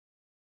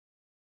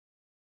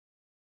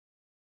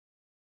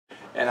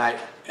and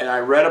I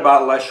read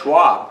about Les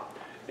Schwab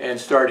and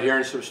started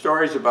hearing some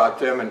stories about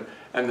them,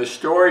 and the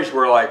stories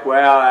were like,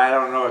 well, I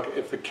don't know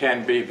if it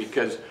can be,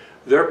 because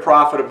their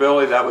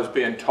profitability that was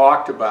being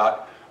talked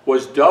about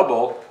was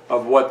double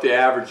of what the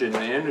average in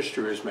the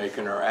industry was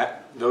making, or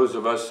those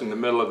of us in the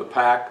middle of the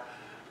pack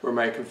were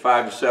making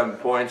 5 to 7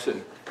 points,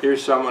 and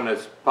here's someone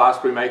that's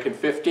possibly making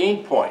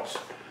 15 points.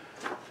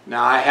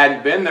 Now, I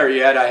hadn't been there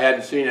yet, I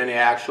hadn't seen any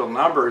actual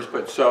numbers,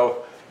 but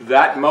so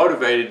that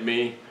motivated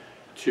me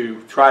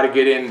to try to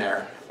get in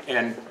there.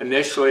 And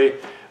initially,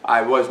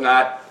 I was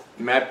not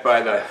met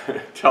by the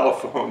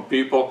telephone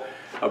people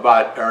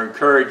or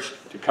encouraged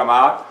to come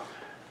out.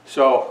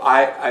 So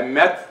I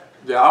met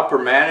the upper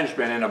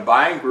management in a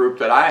buying group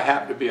that I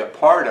happened to be a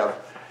part of,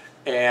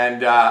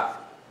 and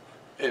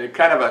it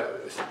kind of a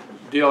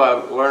deal I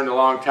learned a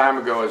long time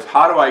ago is,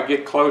 how do I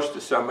get close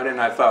to somebody? And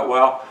I thought,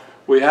 well,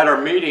 we had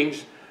our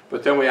meetings,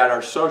 but then we had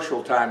our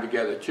social time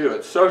together too.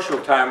 At social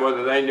time,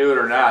 whether they knew it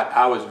or not,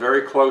 I was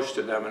very close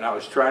to them, and I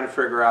was trying to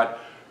figure out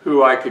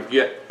who I could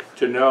get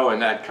to know in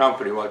that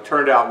company. Well, it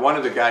turned out one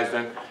of the guys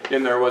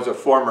in there was a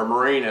former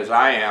Marine, as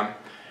I am,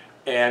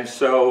 and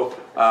so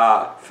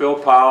Phil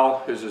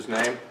Powell is his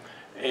name,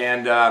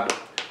 and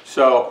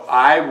so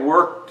I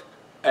worked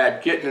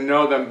at getting to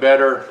know them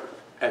better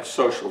at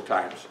social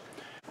times.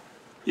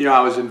 You know,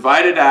 I was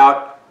invited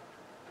out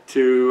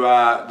to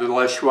the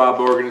Les Schwab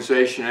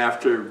organization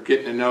after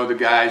getting to know the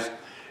guys,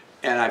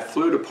 and I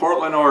flew to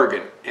Portland,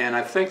 Oregon, and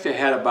I think they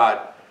had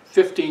about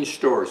 15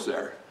 stores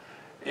there,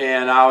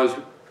 and I was,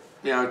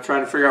 you know,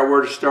 trying to figure out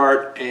where to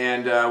start,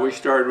 and we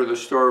started with a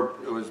store.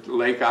 It was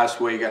Lake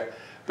Oswego.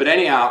 But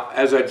anyhow,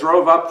 as I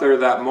drove up there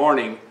that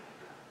morning,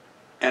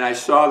 and I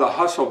saw the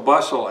hustle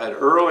bustle at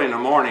early in the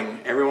morning,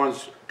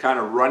 everyone's kind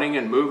of running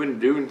and moving,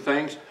 doing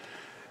things,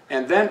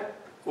 and then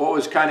what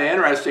was kind of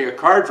interesting, a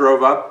car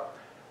drove up,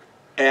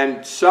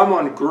 and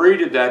someone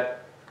greeted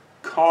that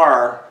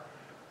car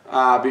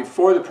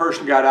before the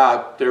person got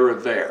out. They were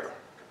there.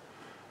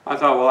 I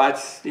thought, well,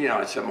 that's, you know,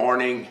 it's the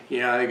morning, you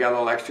know, they got a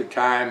little extra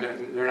time,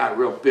 they're not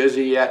real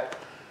busy yet.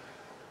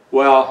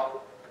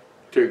 Well,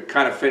 to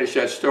kind of finish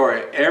that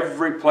story,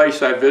 every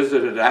place I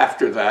visited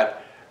after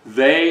that,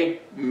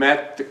 they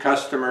met the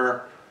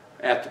customer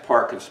at the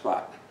parking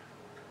spot.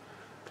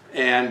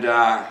 And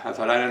I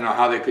thought, I don't know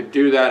how they could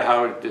do that,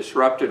 how it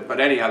disrupted, but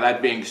anyhow,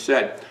 that being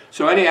said.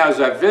 So anyhow, as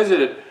I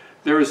visited,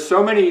 there was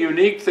so many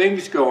unique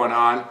things going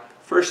on.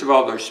 First of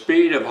all, their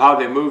speed of how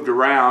they moved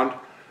around,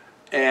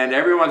 and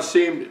everyone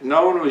seemed,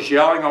 no one was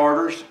yelling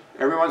orders.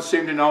 Everyone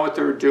seemed to know what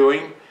they were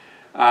doing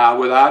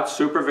without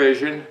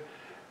supervision.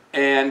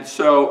 And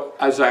so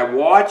as I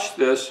watched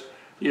this,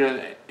 you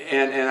know,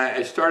 and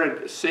I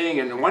started seeing,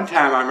 and one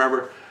time I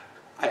remember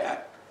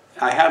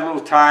I had a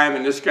little time,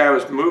 and this guy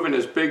was moving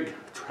his big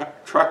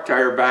truck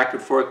tire back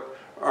and forth,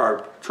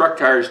 or truck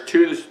tires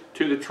to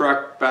the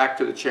truck, back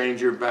to the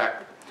changer,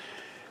 back.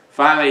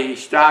 Finally, he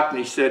stopped and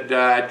he said,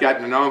 I'd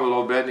gotten to know him a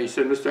little bit, and he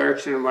said, Mr.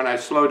 Erickson, when I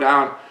slow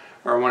down,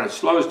 or when it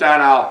slows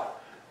down, I'll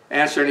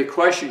answer any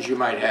questions you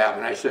might have.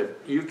 And I said,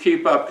 you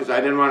keep up, because I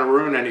didn't want to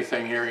ruin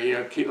anything here. You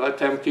know, let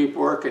them keep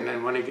working,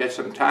 and when he gets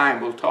some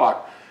time, we'll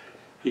talk.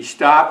 He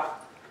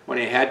stopped when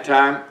he had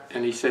time,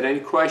 and he said, any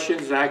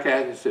questions? And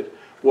I said,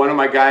 one of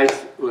my guys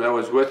that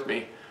was with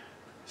me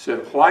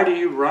said, why do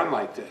you run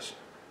like this?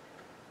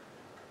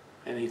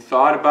 And he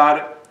thought about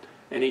it,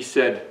 and he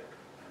said,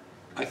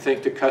 I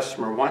think the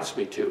customer wants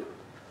me to.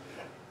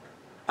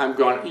 I'm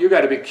going, you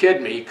got to be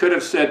kidding me. He could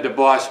have said the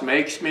boss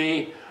makes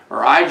me,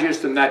 or I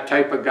just am that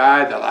type of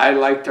guy that I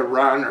like to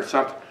run, or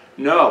something.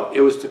 No,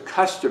 it was the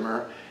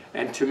customer,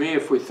 and to me,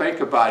 if we think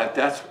about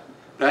it,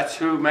 that's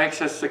who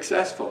makes us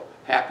successful,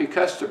 happy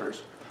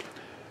customers.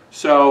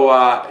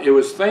 So it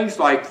was things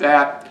like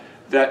that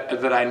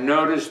I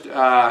noticed,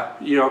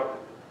 you know,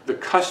 the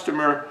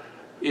customer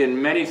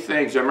in many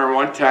things. I remember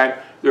one time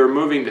they were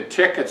moving the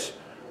tickets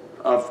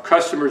of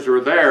customers who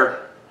were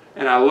there,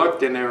 and I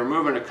looked, and they were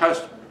moving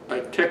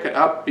a ticket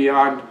up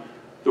beyond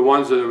the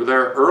ones that were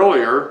there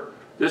earlier.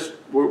 This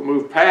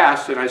moved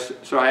past, and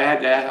so I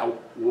had to ask,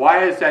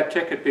 why is that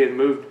ticket being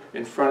moved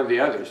in front of the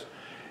others?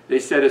 They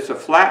said it's a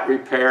flat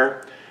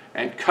repair,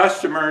 and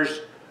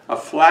customers, a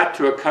flat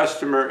to a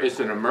customer is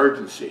an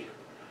emergency.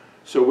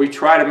 So we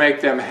try to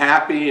make them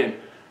happy, and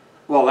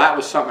well, that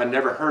was something I'd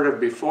never heard of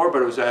before,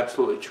 but it was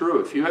absolutely true.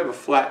 If you have a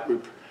flat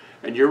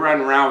and you're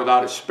running around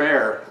without a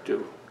spare,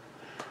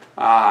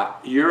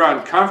 you're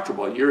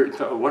uncomfortable.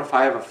 What if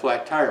I have a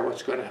flat tire?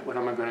 What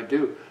am I going to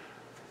do?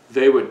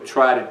 They would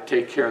try to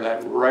take care of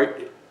that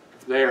right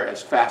there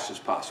as fast as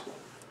possible.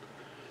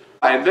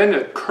 And then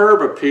the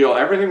curb appeal,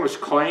 everything was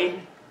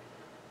clean.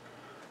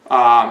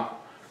 The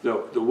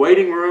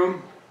waiting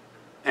room,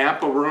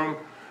 ample room.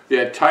 They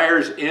had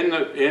tires in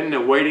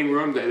the waiting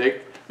room.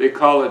 They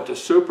call it the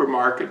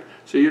supermarket.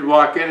 So you'd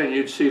walk in and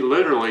you'd see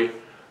literally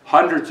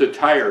hundreds of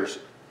tires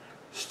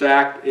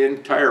stacked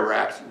in tire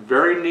racks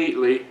very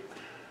neatly.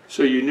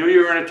 So you knew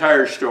you were in a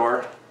tire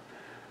store.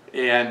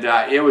 And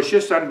it was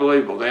just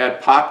unbelievable. They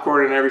had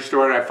popcorn in every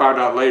store, and I found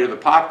out later the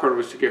popcorn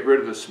was to get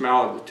rid of the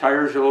smell of the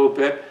tires a little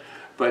bit.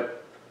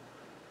 But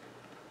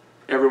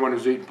everyone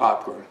was eating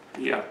popcorn.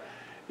 Yeah,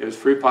 it was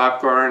free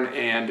popcorn,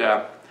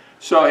 and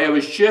so it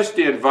was just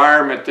the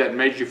environment that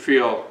made you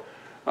feel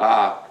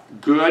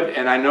good.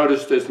 And I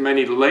noticed as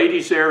many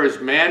ladies there as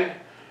men,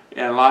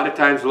 and a lot of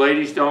times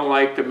ladies don't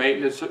like the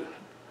maintenance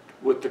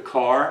with the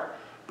car,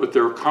 but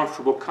they were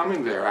comfortable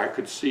coming there. I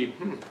could see,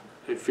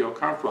 they feel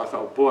comfortable. I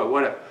thought, boy,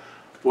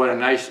 what a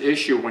nice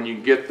issue when you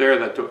get there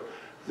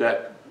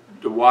that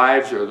the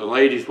wives or the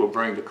ladies will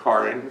bring the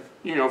car in,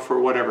 you know, for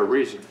whatever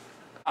reason.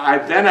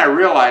 Then I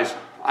realized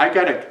I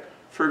got to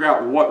figure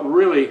out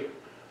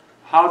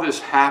how this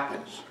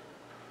happens.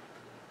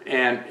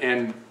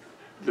 And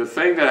the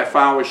thing that I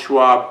found with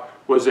Schwab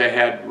was they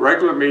had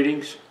regular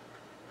meetings.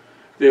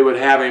 They would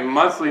have a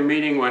monthly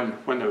meeting when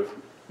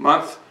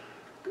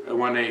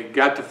they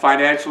got the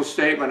financial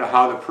statement of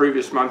how the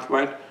previous month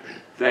went.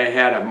 They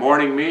had a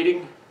morning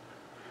meeting,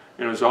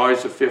 and it was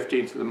always the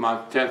 15th of the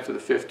month, 10th to the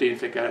 15th.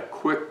 They got a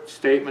quick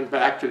statement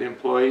back to the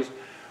employees,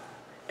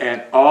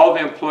 and all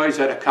the employees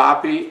had a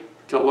copy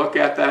to look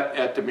at that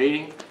at the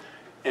meeting,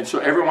 and so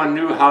everyone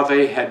knew how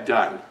they had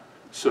done.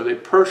 So they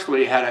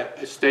personally had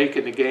a stake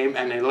in the game,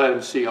 and they let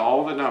them see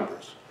all the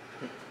numbers.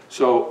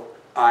 So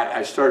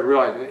I started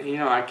realizing, you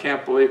know, I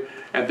can't believe,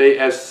 and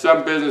as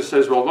some business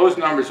says, well, those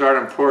numbers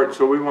aren't important,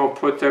 so we won't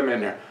put them in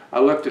there. I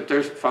looked at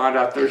found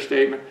out their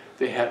statement.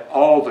 They had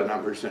all the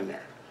numbers in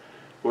there,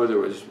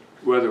 whether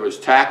it was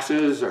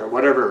taxes or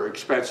whatever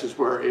expenses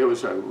were. It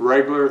was a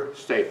regular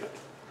statement.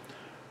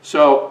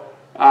 So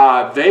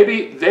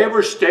they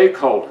were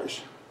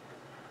stakeholders,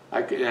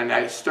 and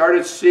I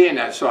started seeing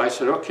that. So I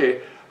said,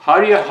 okay,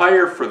 how do you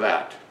hire for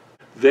that?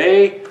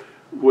 They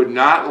would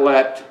not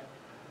let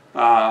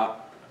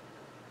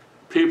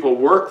people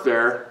work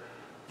there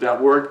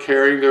that weren't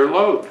carrying their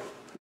load.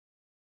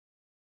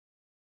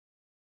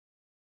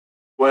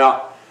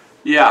 Well,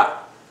 yeah,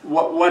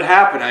 what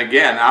happened,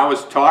 again, I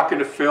was talking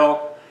to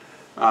Phil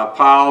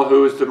Powell,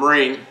 who was the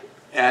Marine,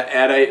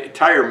 at a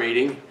tire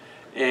meeting,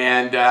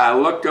 and I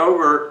looked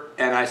over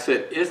and I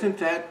said, isn't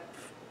that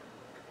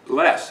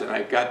Les? And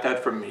I got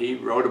that from, he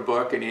wrote a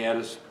book and he had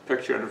his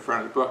picture on the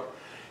front of the book.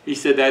 He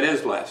said, that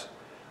is Les.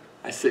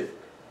 I said,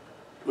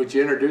 would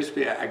you introduce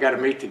me? I got to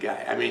meet the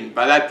guy. I mean,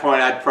 by that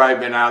point, I'd probably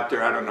been out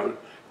there, I don't know,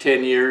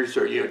 10 years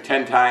or, you know,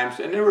 10 times.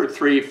 And there were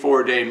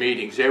 3-4 day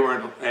meetings. They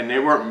weren't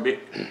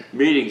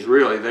meetings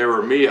really. They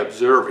were me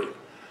observing.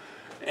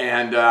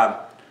 And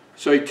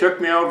so he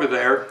took me over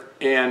there,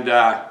 and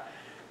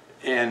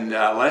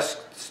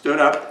Les stood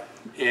up.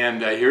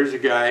 And here's a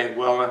guy,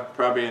 well,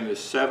 probably in his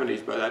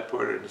 70s by that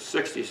point, or in his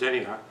 60s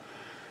anyhow.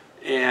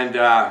 And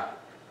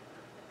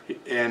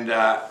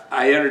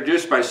I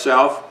introduced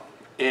myself,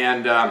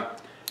 and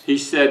he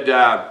said,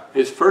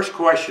 his first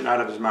question out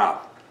of his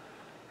mouth,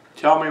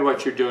 tell me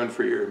what you're doing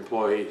for your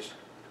employees.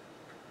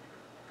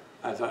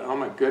 I thought, oh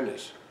my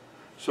goodness.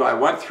 So I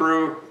went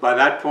through, by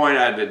that point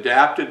I'd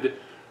adapted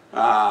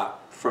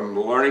from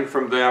learning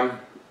from them,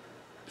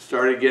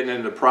 started getting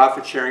into the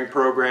profit sharing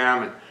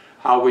program and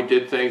how we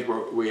did things.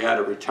 We had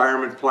a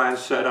retirement plan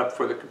set up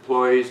for the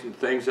employees and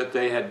things that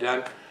they had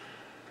done.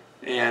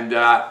 And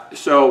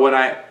so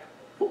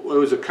it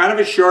was a kind of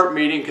a short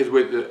meeting because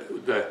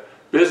the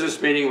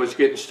business meeting was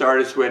getting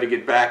started, so we had to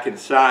get back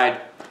inside.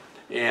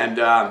 And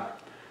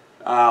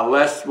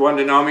Les wanted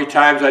to know how many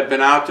times I'd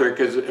been out there,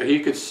 because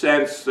he could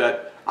sense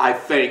that, I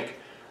think,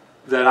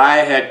 that I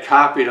had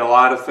copied a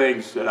lot of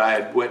things that I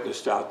had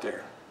witnessed out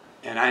there.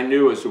 And I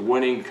knew it was a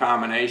winning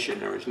combination.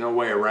 There was no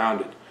way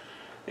around it.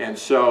 And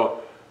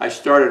so I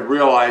started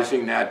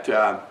realizing that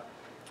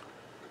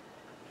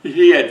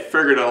he had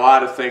figured a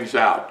lot of things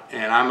out.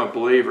 And I'm a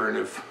believer in,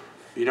 if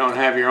you don't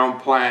have your own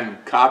plan,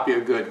 copy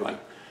a good one.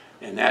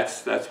 And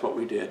that's what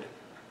we did.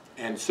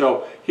 And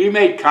so he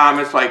made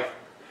comments like,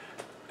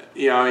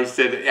 you know, he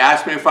said,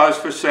 asked me if I was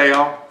for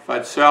sale, if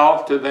I'd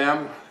sell to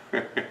them.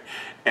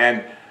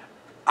 And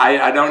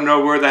I don't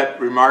know where that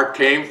remark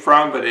came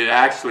from, but it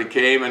actually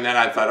came. And then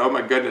I thought, oh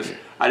my goodness,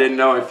 I didn't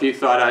know if he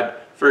thought I'd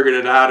figured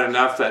it out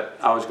enough that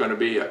I was going to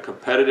be a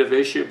competitive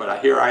issue.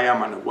 But here I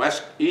am on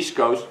the East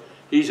Coast.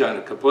 He's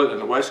completely on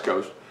the West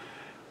Coast.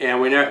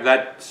 And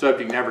that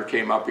subject never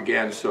came up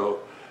again.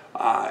 So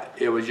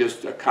it was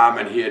just a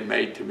comment he had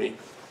made to me.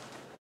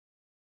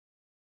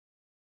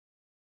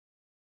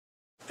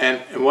 And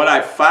what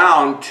I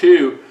found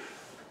too,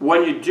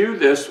 when you do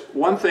this,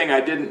 one thing I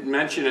didn't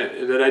mention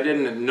that I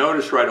didn't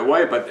notice right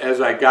away, but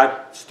as I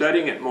got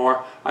studying it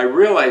more, I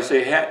realized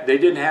they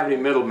didn't have any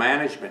middle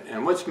management.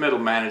 And what's middle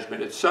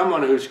management? It's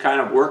someone who's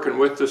kind of working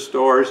with the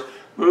stores,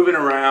 moving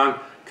around,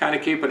 kind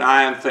of keep an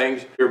eye on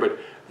things here, but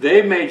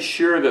they made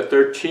sure that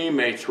their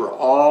teammates were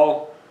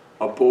all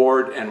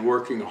aboard and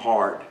working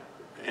hard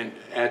and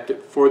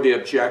for the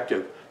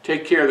objective.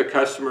 Take care of the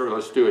customer.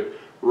 Let's do it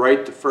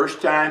right the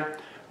first time.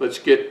 Let's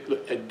get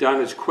it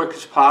done as quick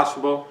as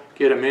possible.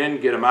 Get them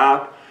in, get them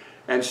out.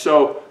 And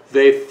so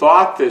they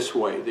thought this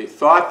way. They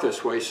thought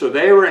this way. So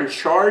they were in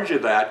charge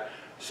of that.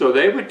 So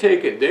they would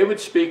take it. They would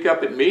speak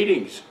up at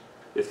meetings.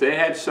 If they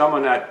had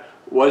someone that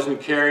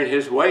wasn't carrying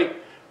his weight,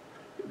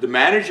 the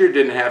manager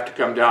didn't have to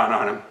come down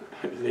on him.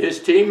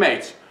 His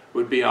teammates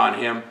would be on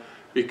him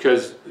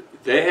because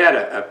they had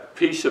a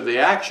piece of the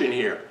action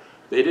here.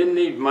 They didn't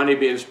need money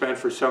being spent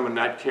for someone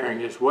not carrying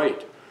his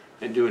weight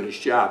and doing his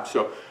job.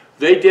 So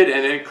they did,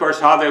 and then of course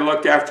how they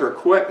looked after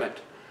equipment,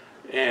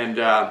 and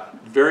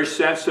very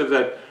sensitive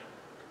that,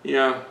 you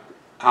know,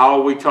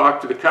 how we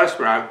talk to the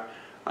customer.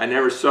 I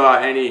never saw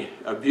any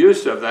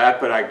abuse of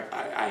that, but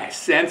I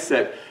sense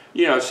that,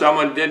 you know, if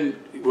someone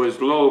was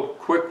a little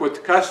quick with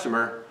the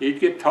customer, he'd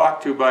get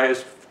talked to by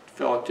his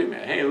fellow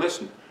teammate. Hey,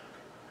 listen,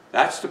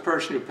 that's the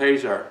person who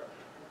pays our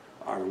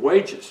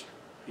wages.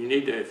 You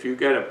need to, if you've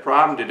got a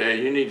problem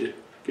today, you need to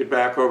get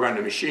back over on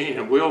the machine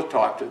and we'll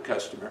talk to the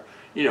customer.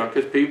 You know,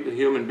 because people,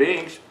 human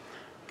beings,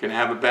 can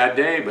have a bad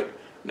day, but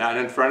not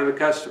in front of the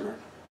customer.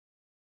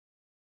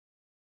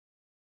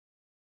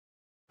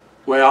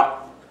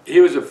 Well, he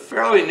was a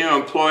fairly new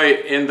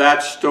employee in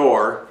that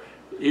store.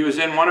 He was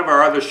in one of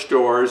our other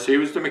stores. He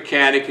was the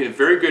mechanic, a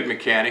very good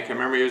mechanic. I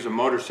remember he was a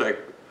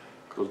motorcycle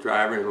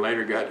driver and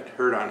later got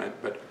hurt on it.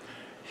 But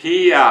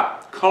he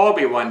called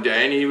me one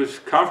day, and he was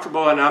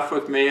comfortable enough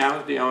with me, I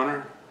was the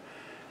owner,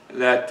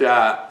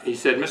 that he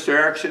said, Mr.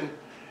 Erickson,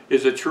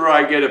 is it true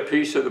I get a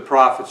piece of the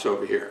profits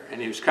over here? And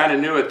he was kind of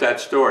new at that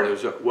store, and it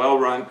was a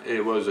well-run,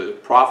 it was a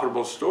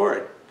profitable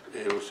store.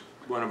 It was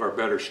one of our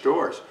better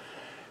stores.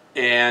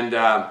 And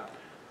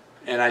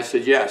I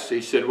said, yes.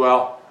 He said,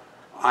 well,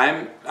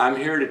 I'm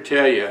here to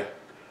tell you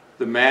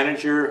the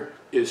manager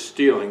is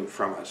stealing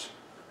from us.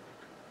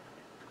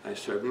 I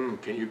said,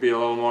 can you be a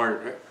little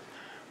more?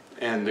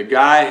 And the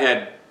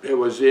guy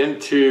was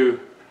into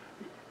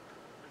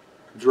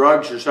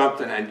drugs or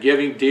something and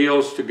giving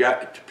deals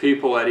to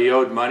people that he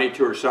owed money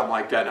to or something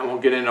like that. And I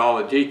won't get into all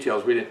the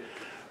details.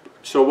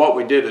 So what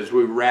we did is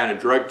we ran a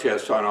drug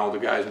test on all the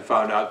guys and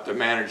found out the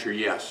manager,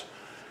 yes.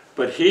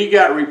 But he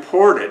got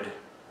reported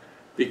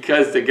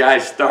because the guy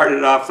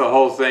started off the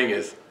whole thing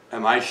as,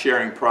 am I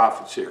sharing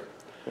profits here?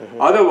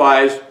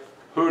 Otherwise,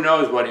 who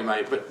knows what he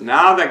might. But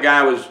now the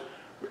guy was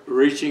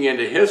reaching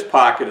into his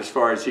pocket as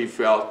far as he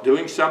felt,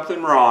 doing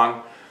something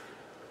wrong.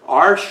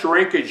 Our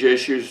shrinkage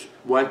issues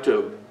went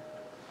to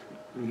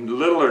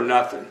little or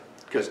nothing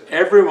because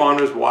everyone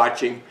was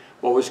watching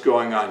what was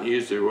going on. You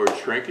used the word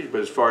shrinkage, but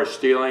as far as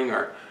stealing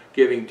or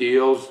giving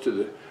deals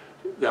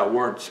that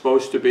weren't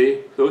supposed to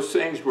be, those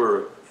things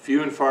were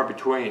few and far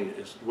between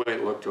is the way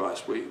it looked to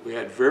us. We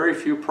had very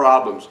few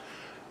problems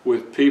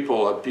with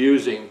people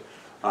abusing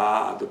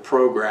the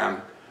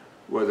program,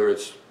 whether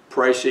it's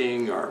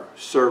pricing or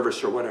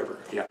service or whatever.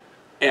 Yeah.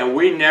 And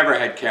we never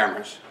had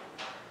cameras.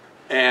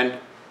 And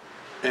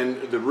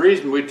the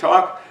reason we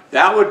talk,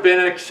 that would have been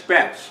an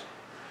expense.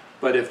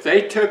 But if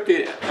they took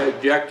the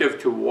objective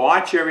to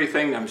watch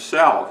everything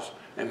themselves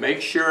and make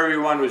sure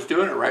everyone was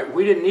doing it right,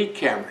 we didn't need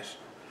cameras.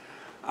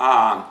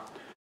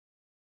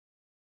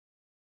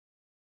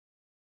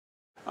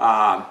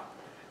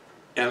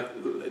 And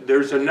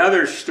there's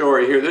another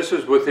story here. This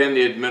is within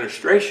the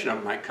administration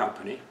of my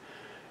company.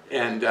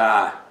 And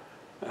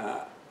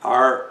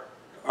our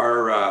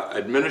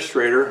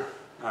administrator,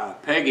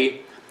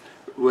 Peggy,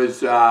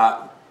 was,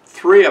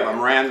 three of them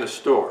ran the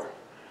store,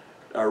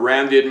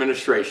 ran the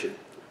administration.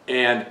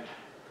 And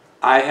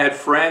I had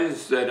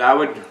friends that I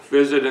would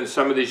visit, and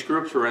some of these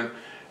groups were in,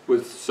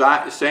 with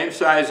same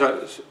size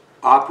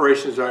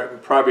operations. I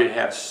probably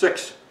have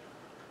 6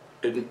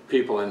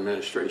 people in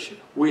administration.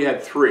 We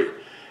had 3.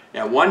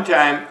 And one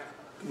time,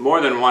 more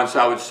than once,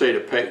 I would say to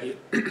Peggy,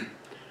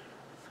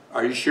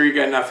 are you sure you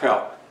got enough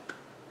help?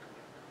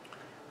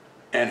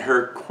 And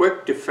her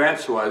quick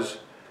defense was,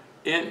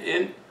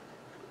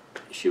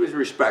 she was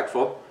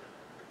respectful,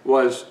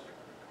 was,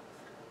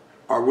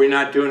 are we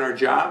not doing our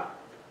job?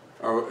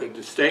 Or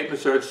the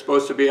statements are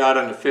supposed to be out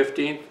on the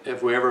 15th,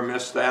 if we ever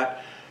missed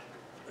that.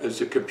 Is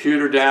the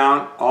computer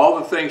down? All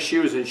the things she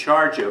was in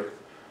charge of.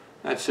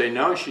 I'd say,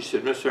 no. She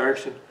said, Mr.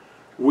 Erickson,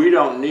 we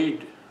don't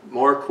need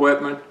more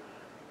equipment.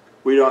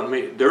 We don't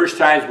need, there's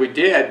times we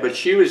did, but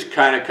she was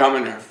kind of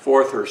coming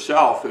forth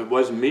herself. It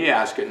wasn't me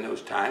asking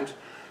those times.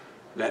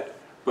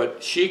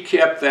 But she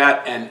kept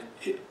that, and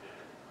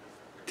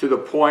to the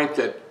point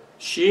that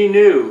she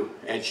knew,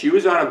 and she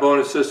was on a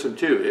bonus system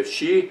too, if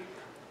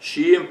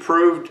she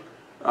improved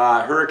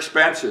her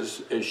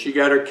expenses, and she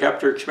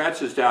kept her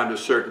expenses down to a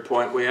certain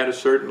point, we had a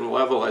certain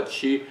level that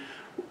she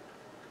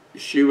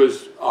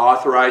was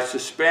authorized to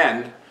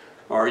spend,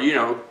 or, you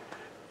know,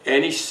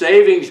 any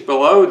savings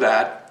below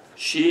that,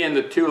 she and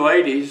the 2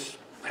 ladies,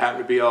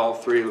 happened to be all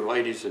 3 of the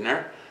ladies in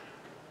there,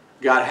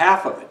 got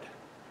half of it.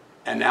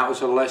 And that was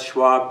a Les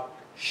Schwab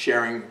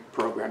sharing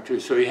program too.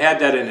 So he had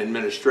that in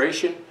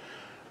administration,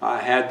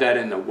 had that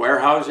in the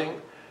warehousing,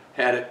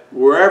 had it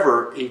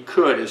wherever he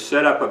could, is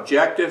set up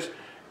objectives.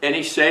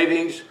 Any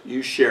savings,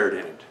 you shared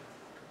in it.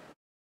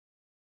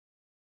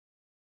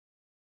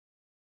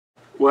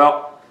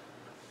 Well,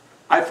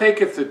 I think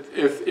if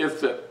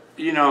the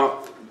you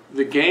know,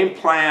 the game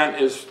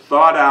plan is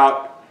thought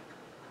out,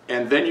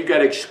 and then you got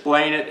to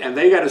explain it, and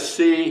they got to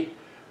see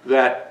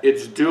that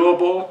it's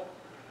doable,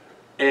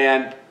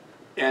 and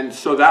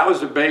so that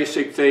was the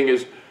basic thing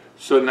is,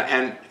 so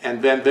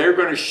and then they're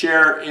going to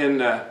share in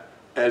the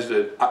as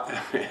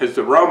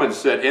the Romans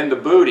said, in the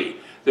booty.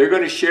 They're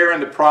going to share in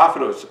the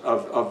profits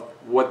of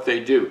what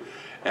they do.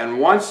 And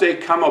once they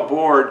come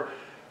aboard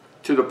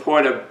to the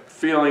point of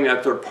feeling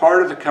that they're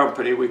part of the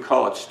company, we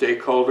call it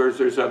stakeholders,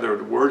 there's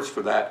other words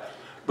for that,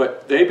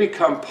 but they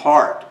become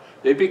part.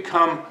 They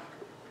become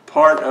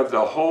part of the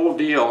whole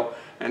deal.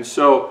 And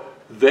so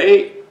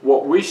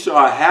what we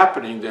saw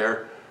happening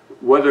there,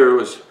 whether it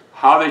was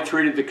how they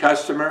treated the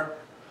customer,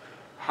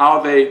 how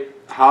they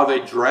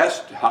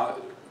dressed,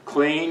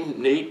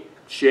 clean, neat,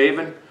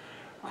 shaven,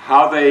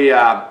 how they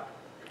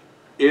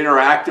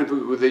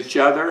interacted with each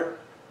other,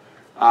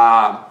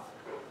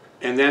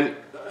 and then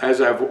as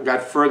I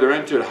got further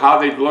into it, how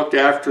they looked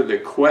after the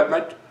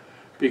equipment,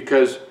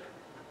 because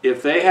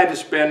if they had to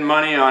spend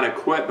money on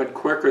equipment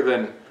quicker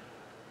than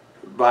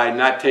by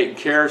not taking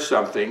care of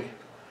something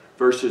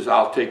versus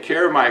I'll take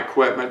care of my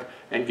equipment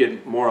and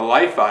get more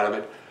life out of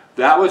it,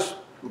 that was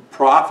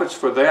profits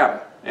for them.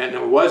 And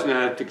it wasn't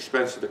at the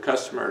expense of the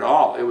customer at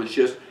all. It was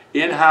just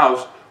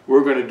in-house,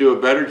 we're going to do a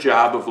better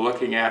job of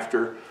looking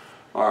after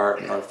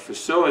our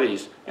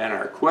facilities and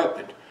our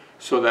equipment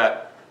so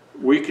that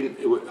we can,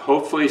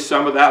 hopefully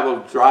some of that will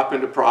drop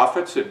into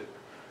profits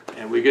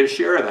and we get a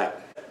share of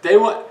that.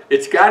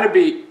 It's got to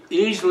be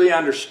easily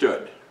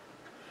understood.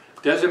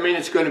 Doesn't mean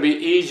it's going to be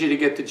easy to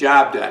get the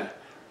job done,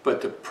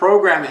 but the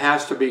program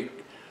has to be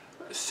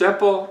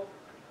simple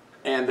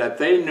and that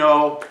they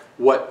know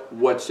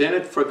what's in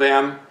it for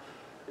them.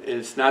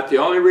 It's not the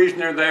only reason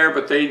they're there,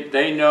 but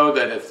they know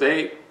that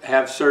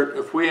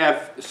if we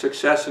have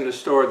success in the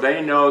store,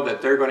 they know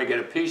that they're going to get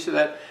a piece of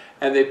that,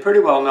 and they pretty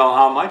well know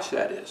how much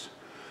that is.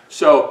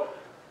 So,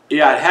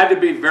 yeah, it had to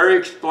be very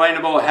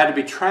explainable. It had to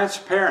be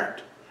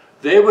transparent.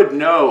 They would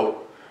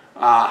know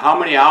how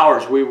many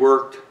hours we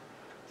worked,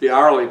 the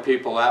hourly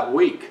people, that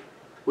week.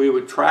 We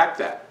would track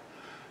that.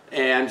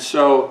 And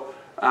so,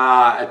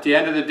 at the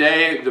end of the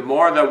day, the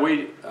more that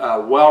we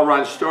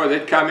well-run store,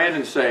 they'd come in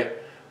and say,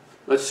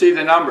 let's see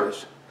the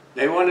numbers.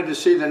 They wanted to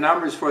see the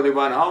numbers before they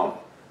went home.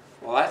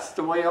 Well, that's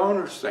the way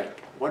owners think.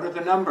 What are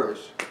the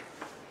numbers?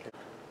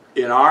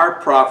 In our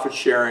profit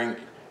sharing,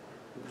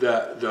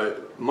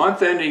 the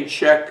month-ending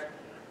check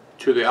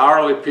to the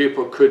hourly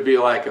people could be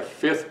like a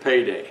fifth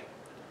payday.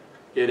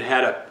 It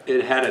had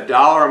a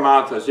dollar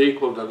amount that's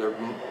equal to their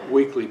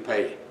weekly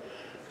pay.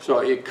 So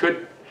it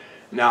could,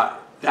 now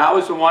that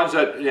was the ones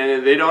that,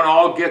 and they don't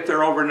all get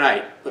there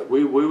overnight, but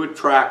we would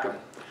track them.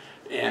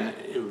 And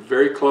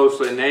very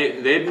closely, and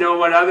they'd know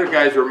what other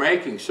guys were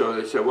making, so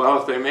they said, well,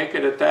 if they make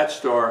it at that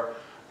store,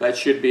 that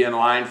should be in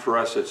line for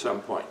us at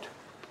some point.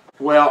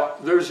 Well,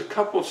 there's a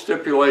couple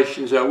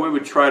stipulations that we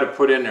would try to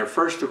put in there.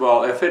 First of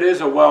all, if it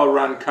is a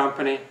well-run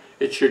company,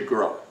 it should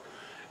grow.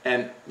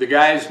 And the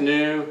guys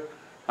knew,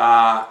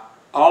 all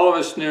of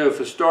us knew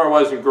if a store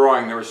wasn't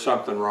growing, there was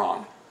something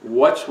wrong.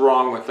 What's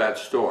wrong with that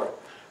store?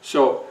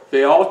 So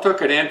they all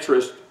took an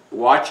interest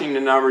watching the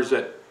numbers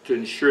to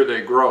ensure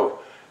they grow.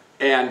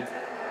 And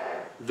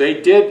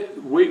they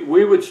did,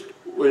 we would,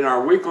 in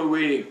our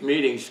weekly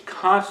meetings,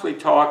 constantly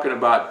talking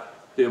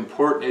about the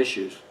important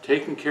issues,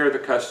 taking care of the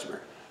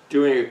customer,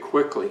 doing it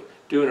quickly,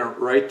 doing it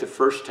right the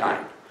first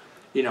time,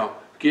 you know,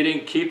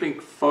 keeping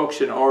folks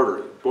in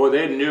order. Boy,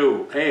 they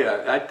knew, hey,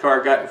 that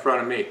car got in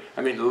front of me.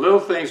 I mean, little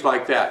things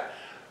like that.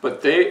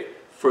 But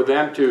for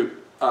them to,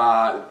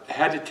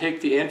 had to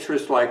take the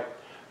interest like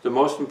the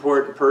most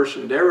important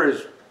person. There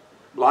was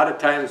a lot of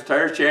times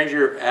tire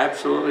changer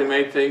absolutely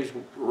made things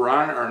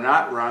run or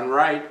not run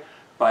right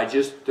by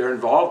just their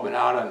involvement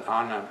out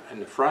in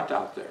the front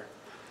out there.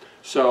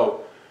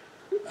 So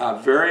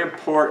very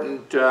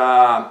important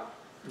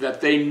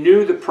that they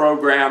knew the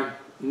program,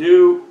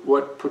 knew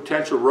what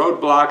potential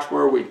roadblocks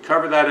were. We'd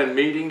cover that in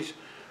meetings,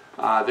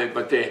 but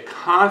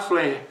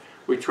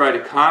we try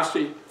to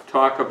constantly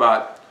talk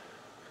about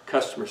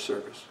customer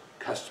service,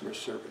 customer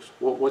service.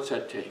 What's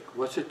that take?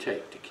 What's it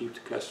take to keep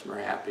the customer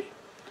happy?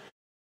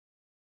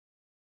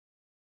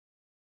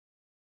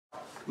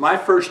 My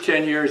first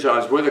 10 years I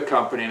was with a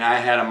company and I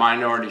had a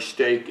minority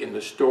stake in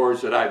the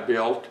stores that I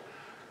built,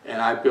 and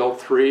I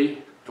built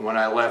 3, and when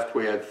I left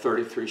we had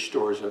 33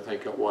 stores, I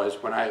think it was.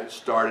 When I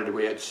started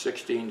we had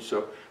 16,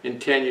 so in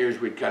 10 years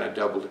we'd kind of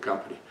doubled the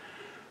company.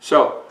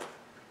 So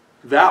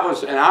that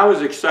was, and I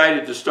was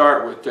excited to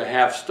start with, to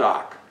have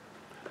stock.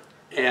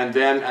 And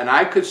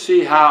I could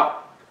see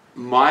how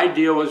my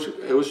deal was,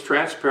 it was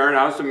transparent.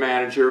 I was the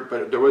manager,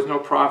 but there was no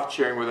profit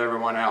sharing with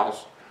everyone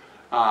else.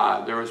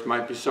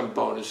 Might be some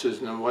bonuses,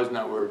 and it wasn't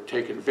that we were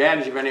taking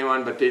advantage of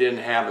anyone, but they didn't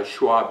have a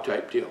Schwab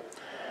type deal.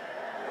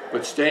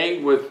 But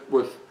staying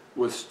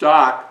with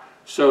stock,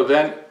 so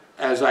then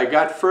as I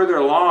got further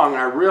along,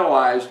 I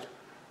realized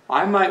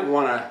I might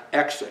want to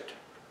exit,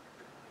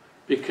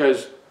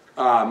 because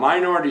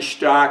minority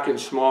stock in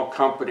small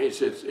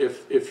companies,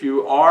 if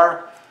you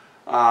are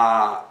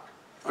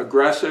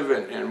aggressive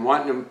and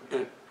wanting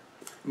to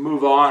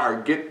move on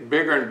or get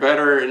bigger and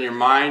better in your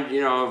mind,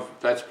 you know,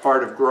 that's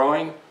part of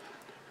growing.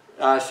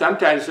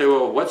 Sometimes they say,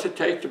 well, what's it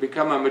take to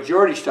become a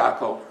majority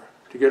stockholder,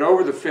 to get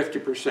over the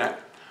 50%?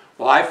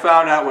 Well, I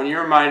found out when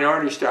you're a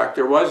minority stock,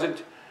 there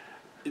wasn't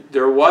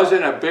there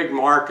wasn't a big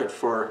market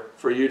for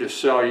you to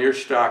sell your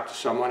stock to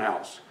someone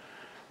else.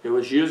 It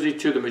was usually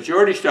to the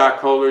majority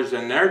stockholders,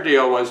 and their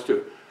deal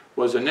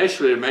was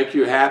initially to make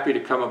you happy to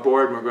come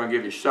aboard and we're going to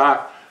give you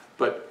stock.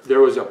 But there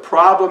was a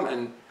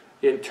problem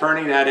in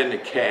turning that into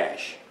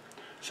cash.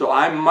 So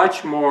I'm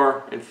much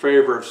more in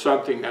favor of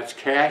something that's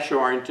cash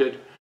oriented.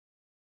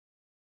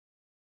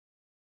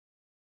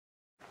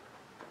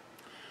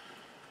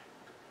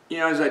 You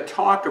know, as I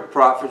talk of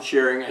profit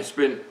sharing, it's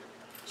been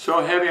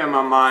so heavy on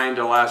my mind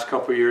the last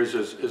couple of years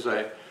as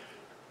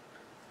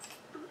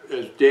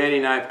Danny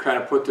and I have kind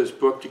of put this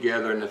book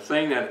together, and the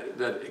thing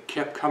that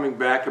kept coming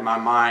back in my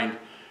mind,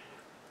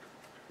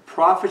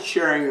 profit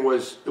sharing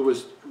was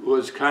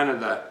kind of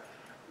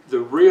the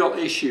real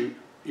issue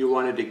you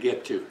wanted to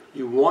get to.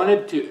 You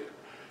wanted to,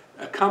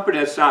 a company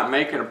that's not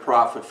making a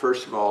profit,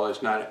 first of all,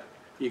 is not,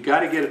 you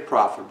got to get it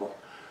profitable.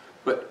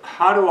 But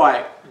how do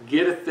I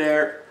get it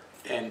there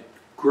and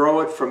grow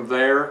it from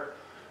there?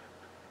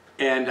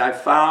 And I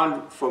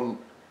found from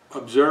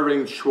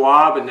observing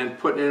Schwab and then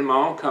putting it in my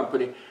own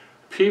company,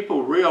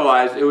 people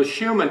realized it was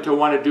human to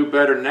want to do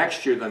better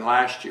next year than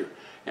last year.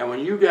 And when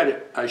you got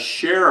a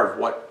share of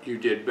what you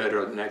did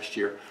better next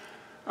year,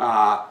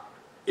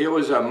 it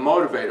was a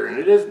motivator. And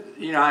it is,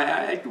 you know,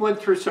 I went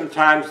through some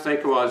times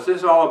thinking, well, is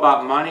this all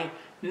about money?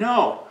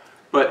 No,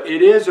 but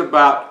it is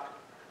about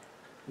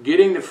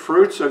getting the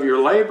fruits of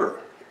your labor.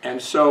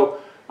 And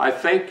so I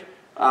think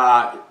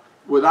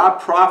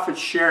without profit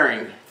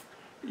sharing,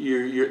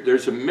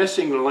 there's a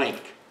missing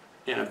link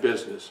in a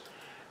business.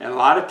 And a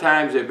lot of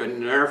times they've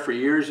been there for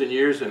years and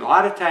years, and a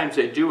lot of times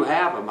they do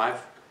have them.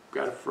 I've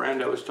got a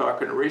friend I was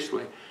talking to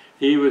recently.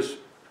 He was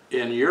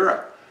in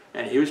Europe,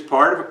 and he was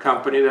part of a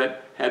company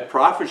that had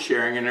profit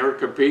sharing, and they were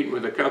competing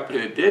with a company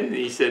that didn't. And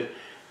he said,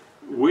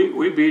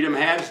 we beat them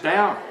hands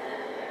down.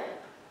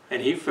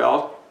 And he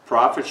felt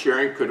profit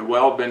sharing could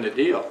well have been the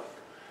deal.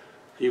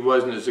 He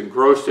wasn't as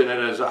engrossed in it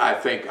as I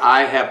think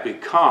I have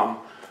become,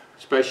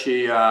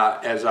 especially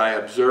as I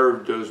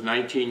observed those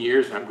 19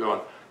 years, and I'm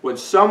going, when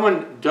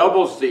someone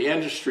doubles the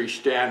industry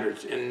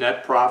standards in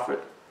net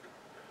profit,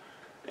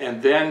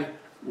 and then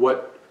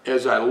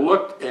as I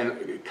looked,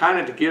 and kind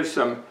of to give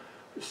some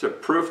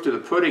proof to the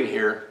pudding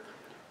here,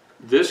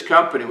 this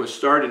company was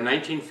started in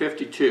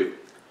 1952,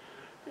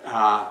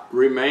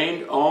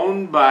 remained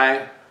owned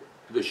by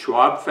the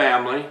Schwab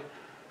family.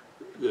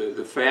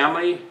 The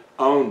family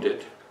owned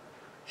it,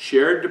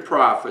 shared the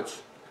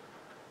profits.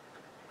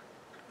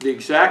 The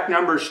exact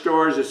number of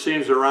stores, it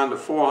seems, around the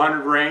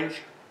 400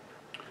 range.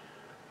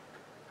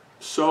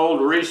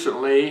 Sold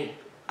recently,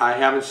 I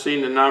haven't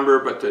seen the number,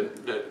 but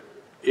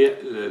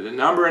the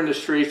number in the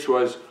streets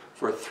was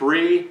for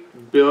 $3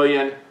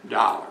 billion.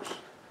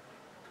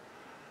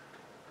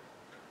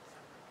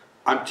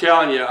 I'm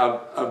telling you,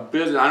 a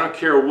business, I don't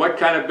care what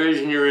kind of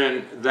business you're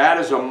in, that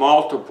is a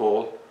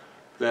multiple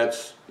that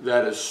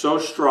is so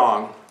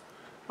strong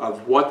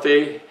of what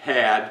they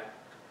had,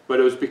 but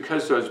it was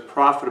because there was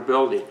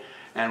profitability.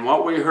 And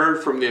what we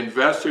heard from the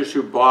investors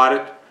who bought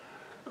it,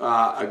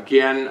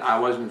 again, I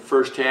wasn't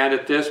firsthand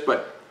at this,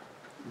 but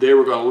they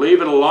were going to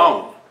leave it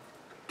alone.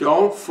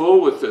 Don't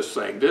fool with this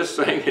thing. This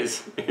thing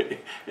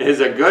is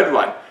a good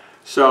one.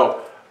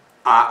 So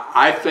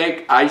I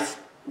think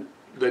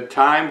the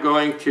time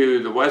going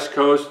to the West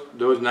Coast,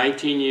 those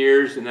 19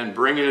 years, and then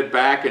bringing it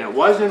back, and it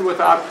wasn't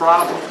without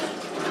problems,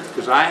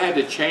 because I had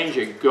to change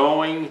a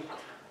going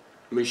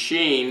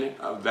machine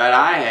that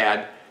I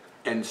had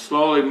and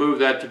slowly move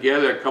that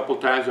together. A couple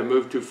times I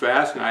moved too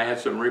fast and I had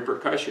some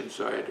repercussions,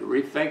 so I had to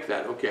rethink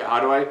that. Okay, how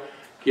do I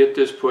get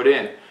this put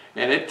in?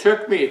 And it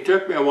took me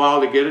a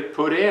while to get it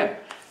put in.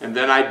 And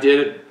then I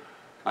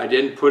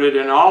didn't put it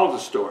in all the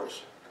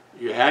stores.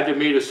 You had to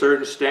meet a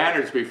certain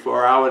standards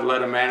before I would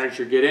let a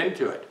manager get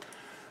into it.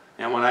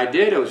 And when I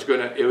did, it was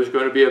going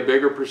to be a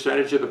bigger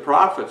percentage of the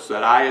profits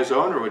that I as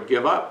owner would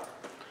give up.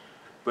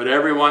 But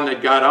everyone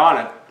that got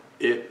on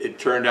it, it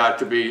turned out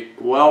to be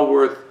well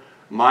worth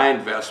my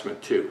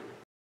investment too.